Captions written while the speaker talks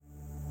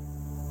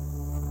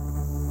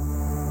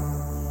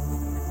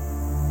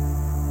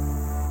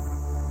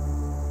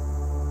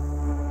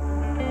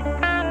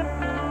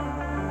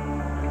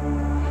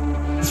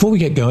Before we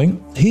get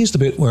going, here's the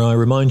bit where I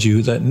remind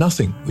you that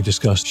nothing we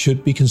discussed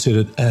should be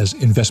considered as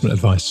investment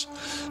advice.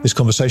 This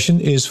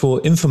conversation is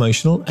for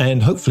informational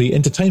and hopefully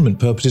entertainment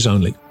purposes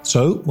only.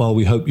 So, while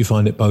we hope you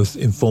find it both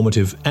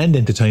informative and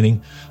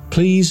entertaining,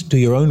 please do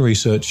your own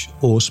research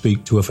or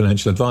speak to a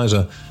financial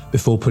advisor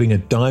before putting a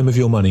dime of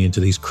your money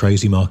into these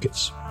crazy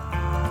markets.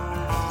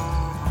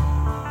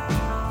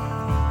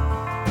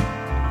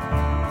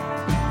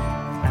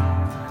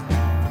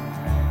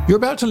 You're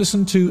about to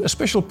listen to a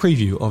special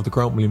preview of the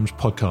Grant Williams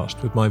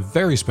podcast with my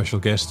very special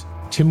guest,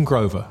 Tim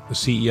Grover, the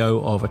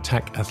CEO of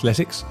Attack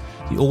Athletics,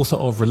 the author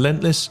of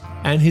Relentless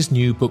and his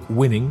new book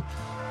Winning,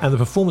 and the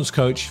performance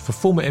coach for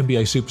former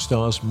NBA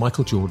superstars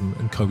Michael Jordan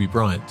and Kobe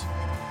Bryant.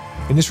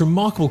 In this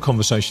remarkable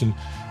conversation,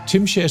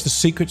 Tim shares the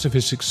secrets of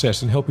his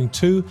success in helping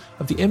two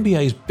of the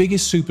NBA's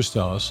biggest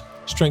superstars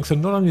strengthen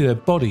not only their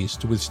bodies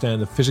to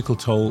withstand the physical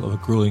toll of a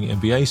grueling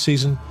NBA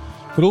season,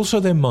 but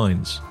also their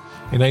minds,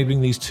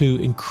 enabling these two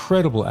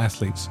incredible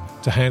athletes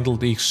to handle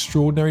the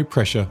extraordinary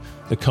pressure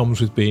that comes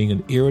with being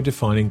an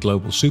era-defining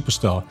global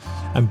superstar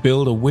and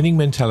build a winning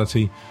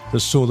mentality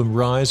that saw them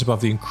rise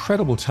above the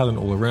incredible talent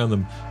all around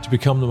them to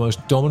become the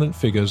most dominant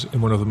figures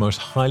in one of the most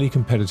highly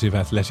competitive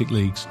athletic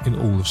leagues in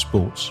all of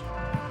sports.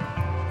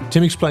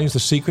 Tim explains the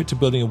secret to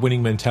building a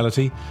winning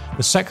mentality,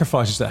 the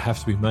sacrifices that have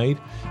to be made,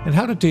 and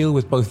how to deal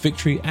with both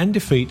victory and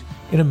defeat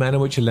in a manner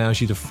which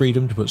allows you the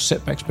freedom to put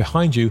setbacks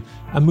behind you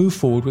and move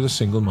forward with a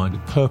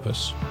single-minded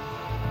purpose.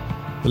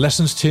 The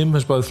lessons Tim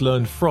has both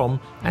learned from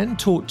and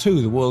taught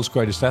to the world's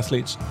greatest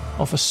athletes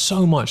offer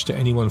so much to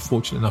anyone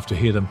fortunate enough to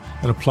hear them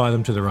and apply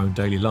them to their own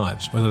daily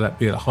lives, whether that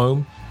be at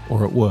home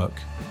or at work.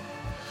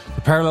 The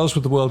parallels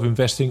with the world of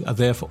investing are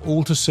there for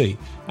all to see,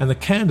 and the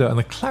candor and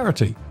the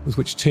clarity with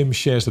which Tim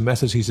shares the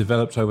methods he's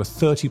developed over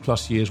 30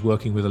 plus years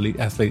working with elite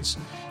athletes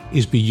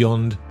is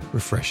beyond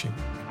refreshing.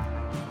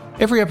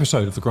 Every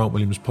episode of the Grant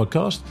Williams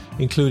podcast,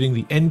 including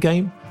the End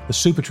Game, the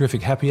Super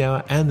Terrific Happy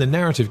Hour, and the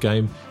Narrative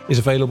Game, is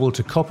available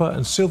to Copper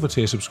and Silver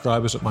Tier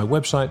subscribers at my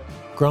website,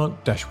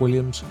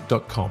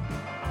 grant-williams.com.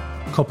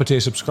 Copper Tier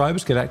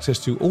subscribers get access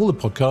to all the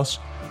podcasts,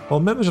 while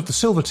members of the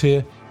Silver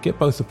Tier get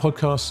both the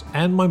podcasts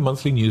and my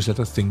monthly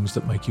newsletter, Things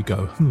That Make You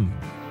Go,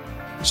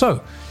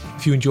 So,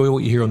 if you enjoy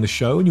what you hear on the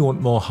show and you want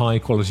more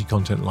high-quality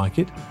content like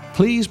it,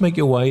 please make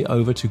your way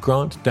over to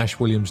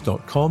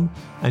grant-williams.com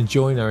and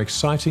join our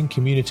exciting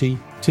community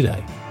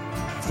today.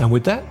 And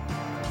with that,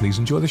 please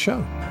enjoy the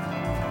show.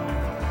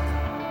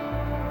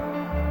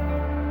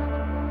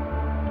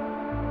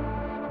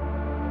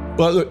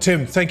 Well, look,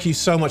 Tim, thank you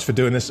so much for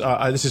doing this.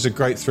 This is a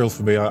great thrill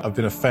for me. I've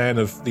been a fan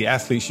of the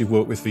athletes you've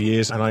worked with for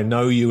years, and I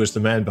know you as the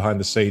man behind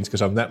the scenes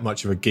because I'm that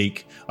much of a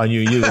geek. I knew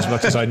you as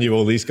much as I knew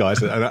all these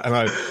guys, and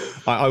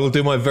I will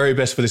do my very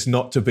best for this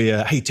not to be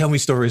a, hey, tell me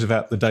stories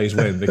about the days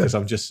when, because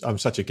I'm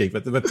such a geek.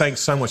 But thanks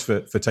so much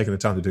for taking the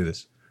time to do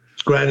this.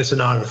 Grant, it's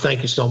an honor.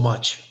 Thank you so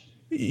much.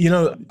 You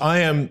know, I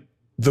am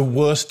the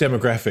worst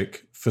demographic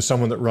for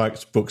someone that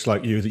writes books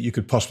like you that you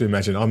could possibly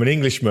imagine. I'm an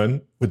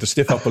Englishman with the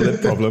stiff upper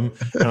lip problem,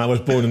 and I was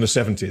born in the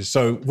 70s.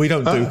 So we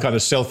don't do kind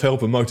of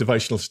self-help and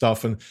motivational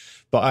stuff.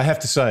 But I have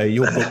to say,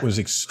 your book was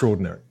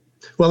extraordinary.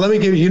 Well, let me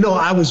give you,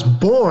 I was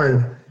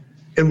born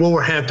in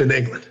Wolverhampton,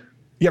 England.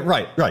 Yeah,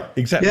 right,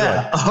 exactly.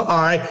 Yeah, right. All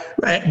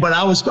right. But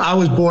I was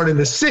born in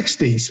the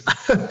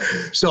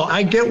 60s. So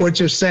I get what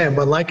you're saying.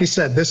 But like you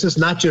said, this is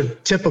not your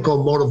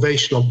typical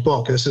motivational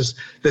book. This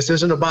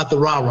isn't about the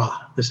rah-rah.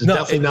 This is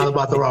definitely not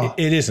about the rah-rah.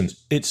 It isn't.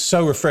 It's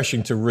so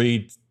refreshing to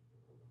read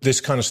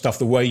this kind of stuff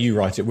the way you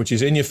write it, which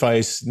is in your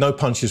face, no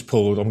punches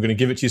pulled. I'm going to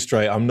give it to you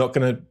straight. I'm not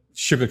going to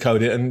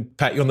sugarcoat it and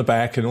pat you on the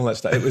back and all that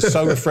stuff. It was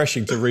so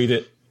refreshing to read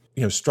it,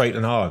 straight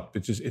and hard.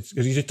 Because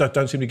you just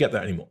don't seem to get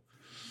that anymore.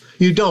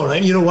 You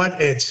don't. You know what?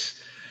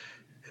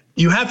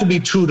 You have to be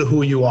true to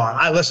who you are.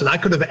 I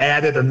could have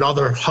added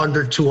another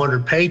 100,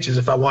 200 pages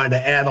if I wanted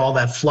to add all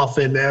that fluff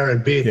in there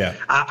and be. Yeah.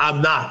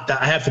 I'm not.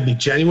 I have to be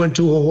genuine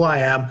to who I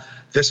am.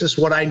 This is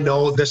what I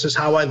know. This is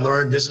how I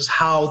learned. This is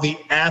how the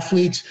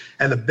athletes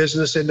and the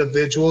business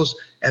individuals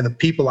and the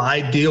people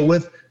I deal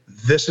with,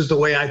 this is the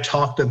way I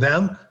talk to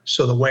them.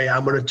 So the way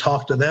I'm going to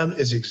talk to them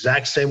is the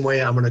exact same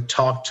way I'm going to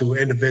talk to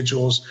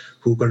individuals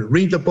who are going to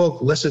read the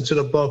book, listen to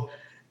the book,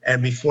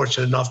 and be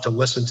fortunate enough to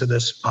listen to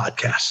this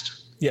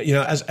podcast.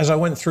 Yeah, as I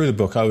went through the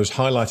book, I was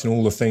highlighting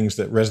all the things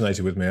that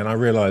resonated with me, and I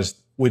realized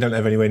we don't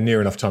have anywhere near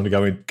enough time to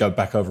go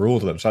back over all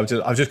of them. So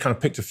I've just kind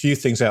of picked a few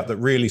things out that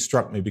really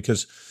struck me,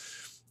 because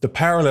the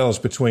parallels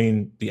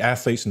between the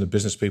athletes and the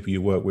business people you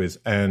work with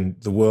and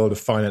the world of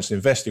finance and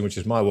investing, which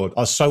is my world,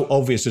 are so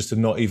obvious as to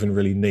not even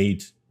really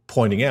need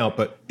pointing out.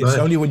 But it's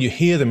only when you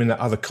hear them in that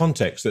other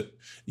context that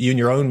you, in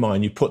your own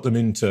mind, you put them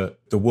into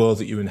the world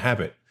that you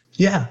inhabit.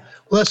 Yeah,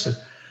 listen.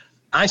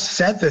 I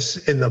said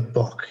this in the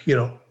book,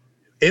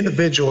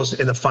 individuals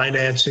in the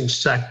financing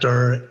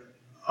sector,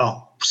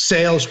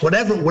 sales,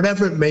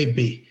 whatever it may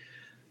be,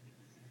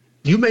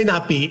 you may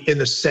not be in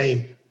the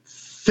same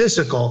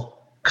physical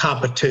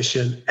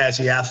competition as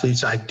the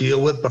athletes I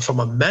deal with, but from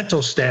a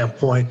mental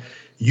standpoint,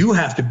 you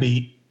have to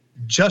be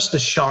just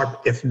as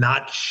sharp, if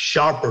not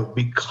sharper,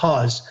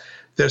 because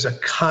There's a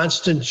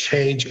constant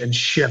change and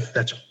shift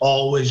that's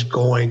always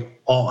going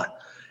on.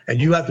 And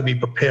you have to be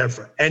prepared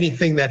for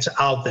anything that's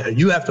out there.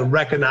 You have to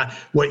recognize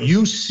what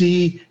you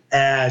see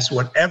as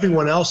what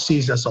everyone else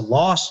sees as a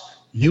loss.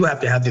 You have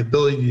to have the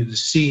ability to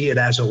see it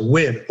as a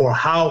win, or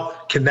how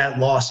can that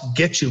loss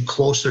get you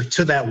closer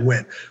to that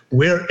win?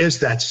 Where is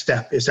that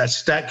step? Is that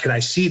step? Can I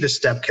see the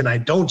step? Can I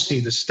don't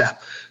see the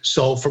step?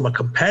 So from a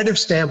competitive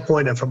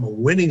standpoint and from a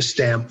winning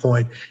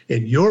standpoint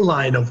in your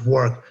line of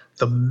work,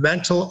 the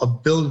mental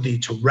ability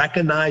to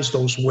recognize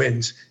those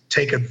wins,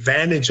 take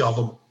advantage of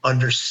them,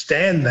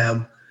 understand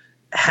them,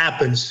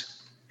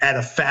 happens at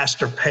a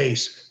faster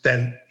pace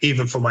than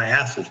even for my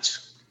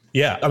athletes.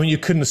 Yeah, I mean, you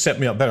couldn't have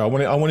set me up better. I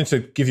wanted to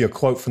give you a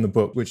quote from the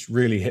book, which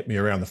really hit me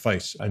around the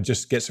face, and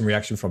just get some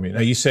reaction from you. Now,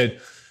 you said,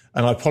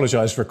 and I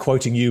apologize for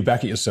quoting you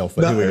back at yourself.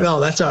 But no,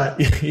 that's all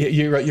right.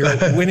 You're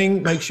right.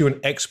 Winning makes you an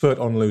expert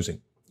on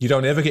losing. You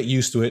don't ever get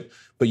used to it,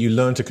 but you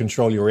learn to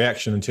control your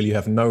reaction until you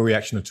have no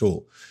reaction at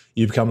all.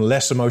 You become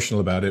less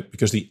emotional about it,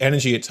 because the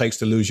energy it takes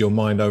to lose your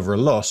mind over a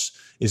loss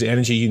is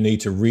energy you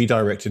need to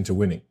redirect into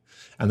winning.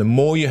 And the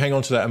more you hang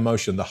on to that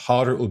emotion, the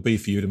harder it will be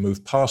for you to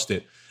move past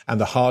it, and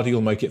the harder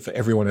you'll make it for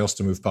everyone else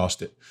to move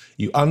past it.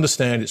 You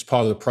understand it's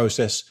part of the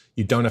process.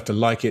 You don't have to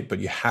like it, but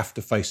you have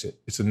to face it.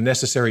 It's a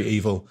necessary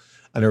evil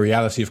and a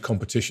reality of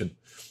competition.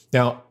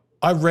 Now,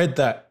 I read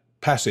that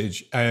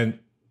passage, and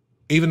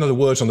even though the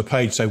words on the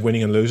page say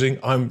winning and losing,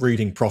 I'm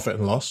reading profit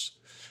and loss,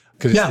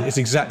 because it's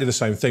exactly the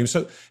same thing.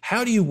 So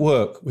how do you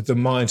work with the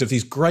minds of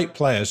these great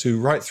players who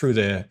right through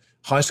their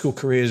high school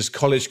careers,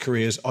 college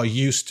careers, are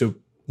used to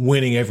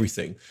winning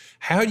everything?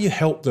 How do you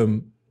help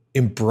them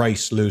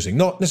embrace losing?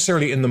 Not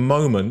necessarily in the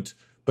moment,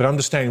 but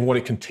understanding what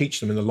it can teach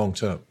them in the long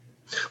term.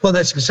 Well,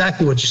 that's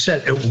exactly what you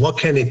said. And what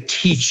can it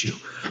teach you?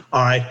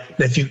 All right. And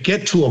if you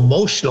get too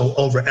emotional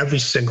over every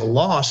single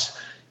loss,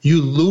 you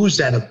lose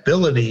that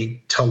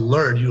ability to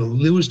learn. You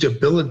lose the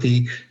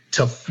ability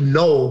to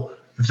know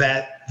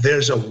that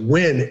there's a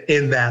win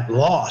in that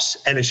loss.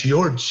 And it's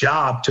your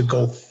job to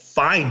go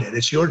find it.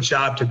 It's your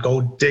job to go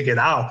dig it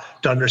out,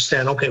 to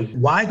understand, okay,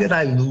 why did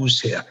I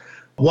lose here?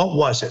 What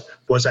was it?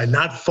 Was I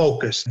not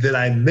focused? Did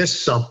I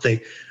miss something?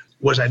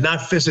 Was I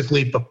not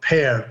physically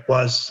prepared?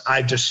 Was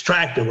I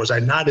distracted? Was I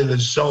not in the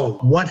zone?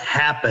 What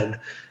happened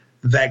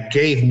that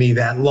gave me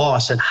that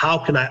loss, and how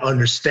can I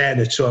understand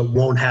it so it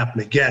won't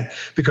happen again?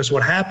 Because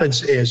what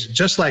happens is,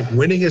 just like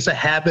winning is a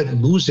habit,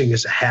 losing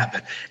is a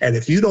habit. And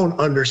if you don't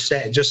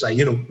understand, just like,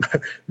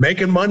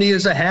 making money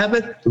is a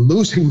habit,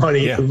 losing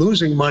money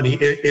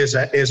is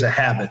a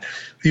habit.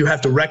 You have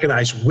to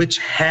recognize which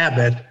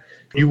habit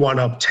you want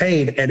to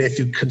obtain. And if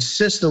you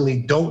consistently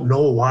don't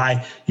know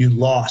why you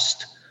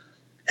lost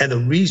and the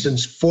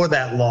reasons for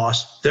that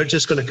loss, they're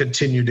just going to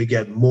continue to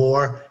get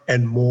more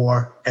and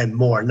more and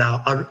more.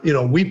 Now,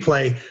 we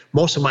play,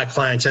 most of my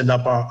clients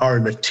are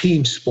in a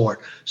team sport.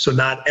 So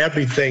not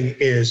everything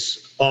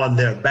is on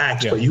their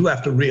backs, but you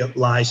have to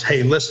realize,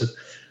 hey, listen,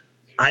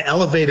 I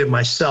elevated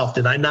myself.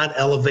 Did I not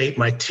elevate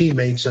my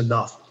teammates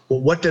enough?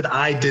 Well, what did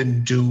I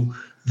didn't do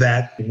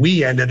that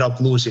we ended up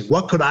losing?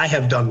 What could I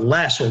have done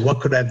less, or what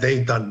could have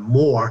they done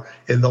more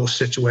in those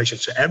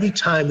situations? So every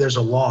time there's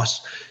a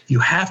loss, you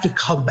have to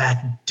come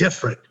back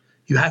different.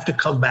 You have to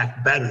come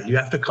back better. You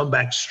have to come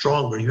back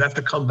stronger. You have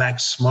to come back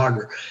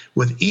smarter.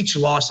 With each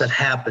loss that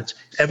happens,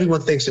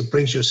 everyone thinks it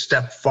brings you a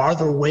step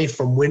farther away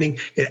from winning.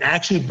 It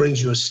actually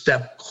brings you a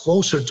step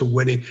closer to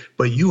winning,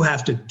 but you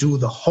have to do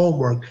the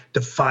homework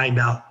to find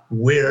out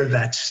where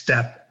that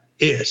step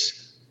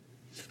is.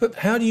 But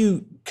how do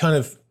you kind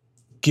of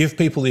give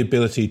people the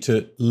ability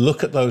to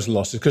look at those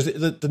losses? Because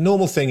the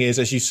normal thing is,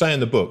 as you say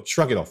in the book,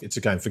 shrug it off. It's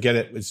a game, forget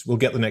it. We'll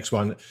get the next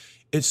one.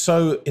 It's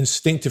so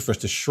instinctive for us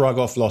to shrug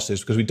off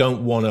losses because we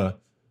don't want to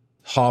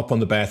harp on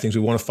the bad things.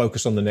 We want to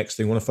focus on the next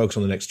thing. We want to focus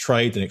on the next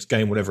trade, the next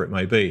game, whatever it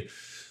may be.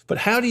 But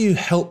how do you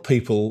help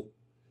people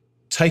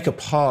take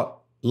apart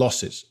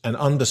losses and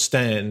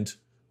understand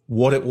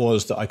what it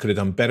was that I could have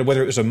done better,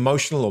 whether it was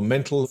emotional or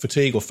mental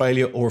fatigue or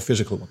failure or a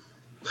physical one?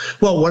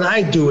 Well, what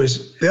I do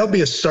is there'll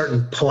be a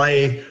certain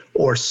play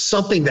or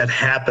something that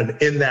happened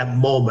in that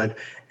moment,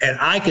 and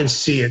I can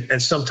see it,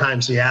 and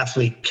sometimes the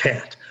athlete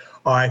can't.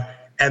 All right.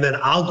 And then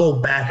I'll go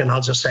back and I'll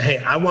just say, hey,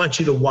 I want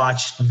you to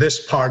watch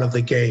this part of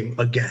the game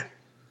again.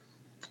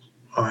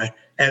 All right.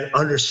 And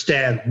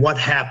understand what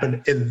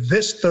happened in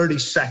this 30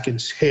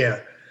 seconds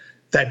here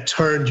that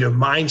turned your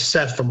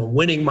mindset from a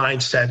winning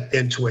mindset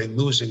into a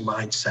losing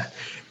mindset.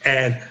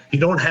 And you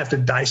don't have to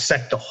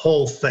dissect the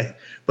whole thing,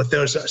 but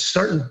there's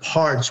certain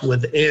parts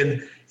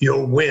within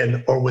your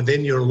win or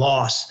within your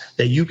loss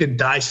that you can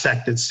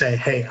dissect and say,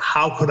 hey,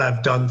 how could I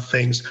have done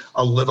things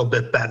a little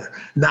bit better?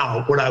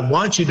 Now, what I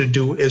want you to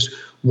do is,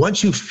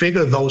 once you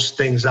figure those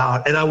things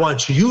out, and I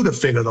want you to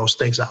figure those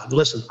things out,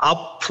 listen,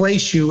 I'll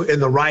place you in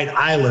the right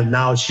island.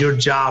 Now it's your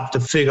job to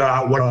figure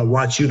out what I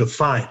want you to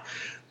find.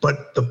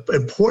 But the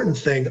important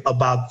thing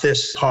about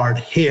this part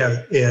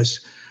here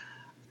is,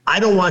 I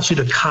don't want you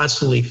to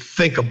constantly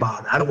think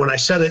about it. When I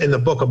said it in the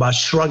book about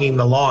shrugging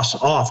the loss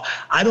off,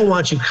 I don't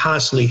want you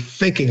constantly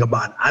thinking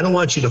about it. I don't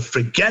want you to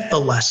forget the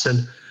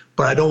lesson,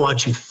 but I don't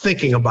want you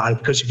thinking about it,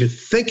 because if you're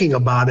thinking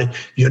about it,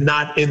 you're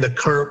not in the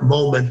current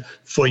moment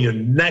for your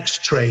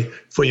next trade,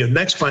 for your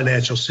next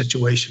financial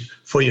situation,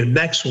 for your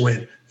next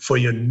win, for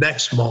your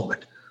next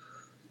moment.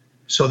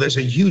 So there's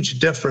a huge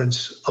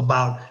difference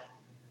about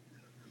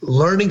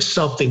learning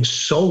something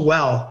so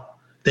well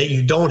that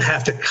you don't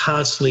have to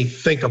constantly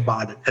think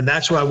about it. And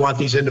that's what I want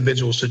these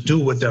individuals to do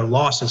with their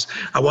losses.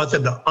 I want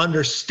them to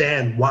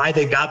understand why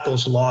they got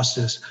those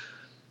losses.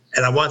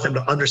 And I want them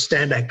to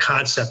understand that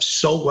concept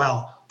so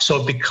well,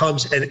 so it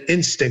becomes an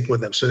instinct with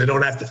them, so they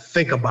don't have to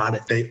think about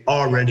it. They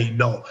already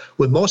know.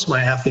 With most of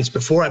my athletes,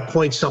 before I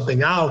point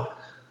something out,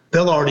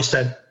 they'll already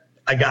said,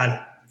 I got it.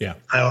 Yeah,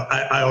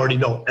 I already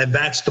know. And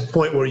that's the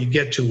point where you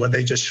get to, where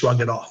they just shrug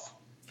it off.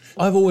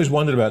 I've always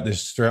wondered about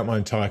this throughout my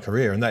entire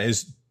career, and that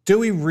is, do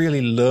we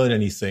really learn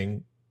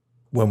anything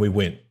when we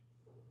win?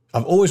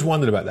 I've always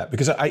wondered about that,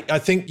 because I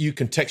think you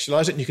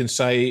contextualize it and you can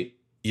say,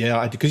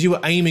 yeah, because you were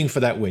aiming for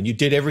that win. You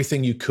did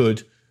everything you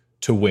could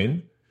to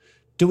win.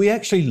 Do we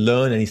actually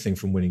learn anything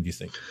from winning, do you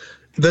think?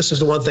 This is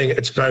the one thing,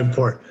 it's very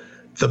important.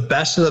 The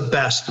best of the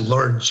best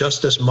learn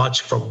just as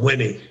much from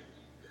winning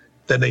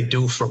than they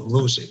do from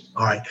losing,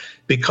 all right?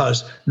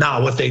 Because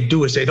now what they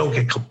do is they don't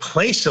get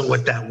complacent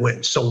with that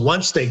win. So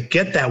once they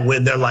get that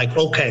win, they're like,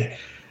 okay,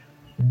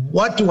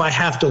 what do I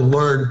have to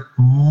learn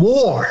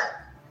more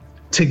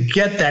to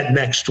get that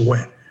next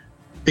win?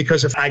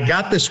 Because if I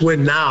got this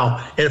win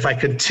now, and if I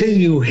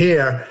continue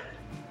here,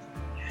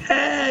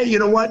 you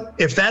know what?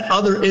 If that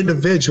other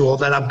individual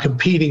that I'm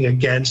competing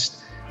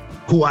against,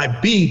 who I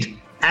beat,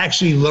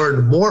 actually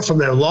learned more from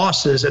their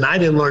losses and I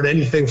didn't learn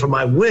anything from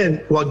my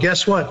win, well,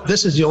 guess what?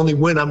 This is the only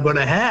win I'm going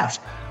to have.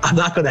 I'm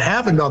not going to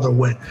have another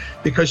win,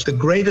 because the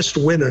greatest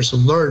winners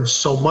learn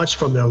so much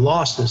from their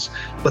losses,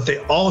 but they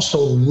also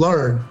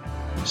learn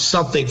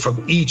something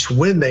from each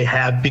win they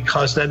have,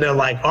 because then they're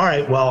like, all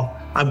right, well,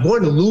 I'm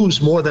going to lose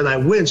more than I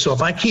win. So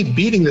if I keep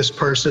beating this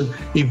person,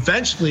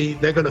 eventually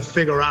they're going to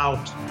figure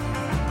out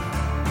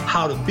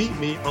how to beat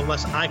me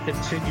unless I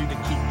continue to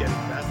keep getting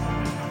better.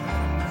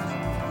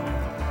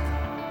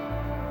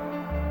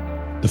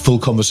 The full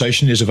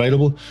conversation is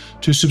available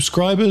to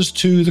subscribers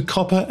to the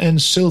copper and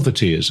silver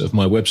tiers of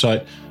my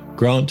website,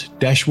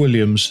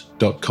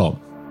 grant-williams.com.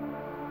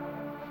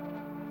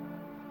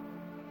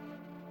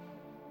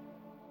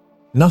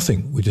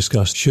 Nothing we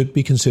discussed should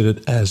be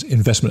considered as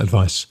investment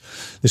advice.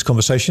 This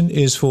conversation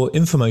is for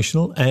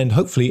informational and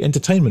hopefully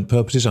entertainment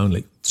purposes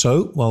only.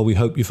 So, while we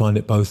hope you find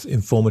it both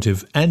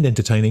informative and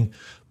entertaining,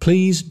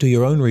 please do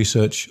your own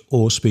research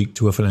or speak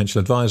to a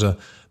financial advisor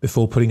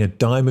before putting a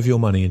dime of your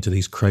money into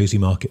these crazy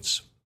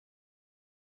markets.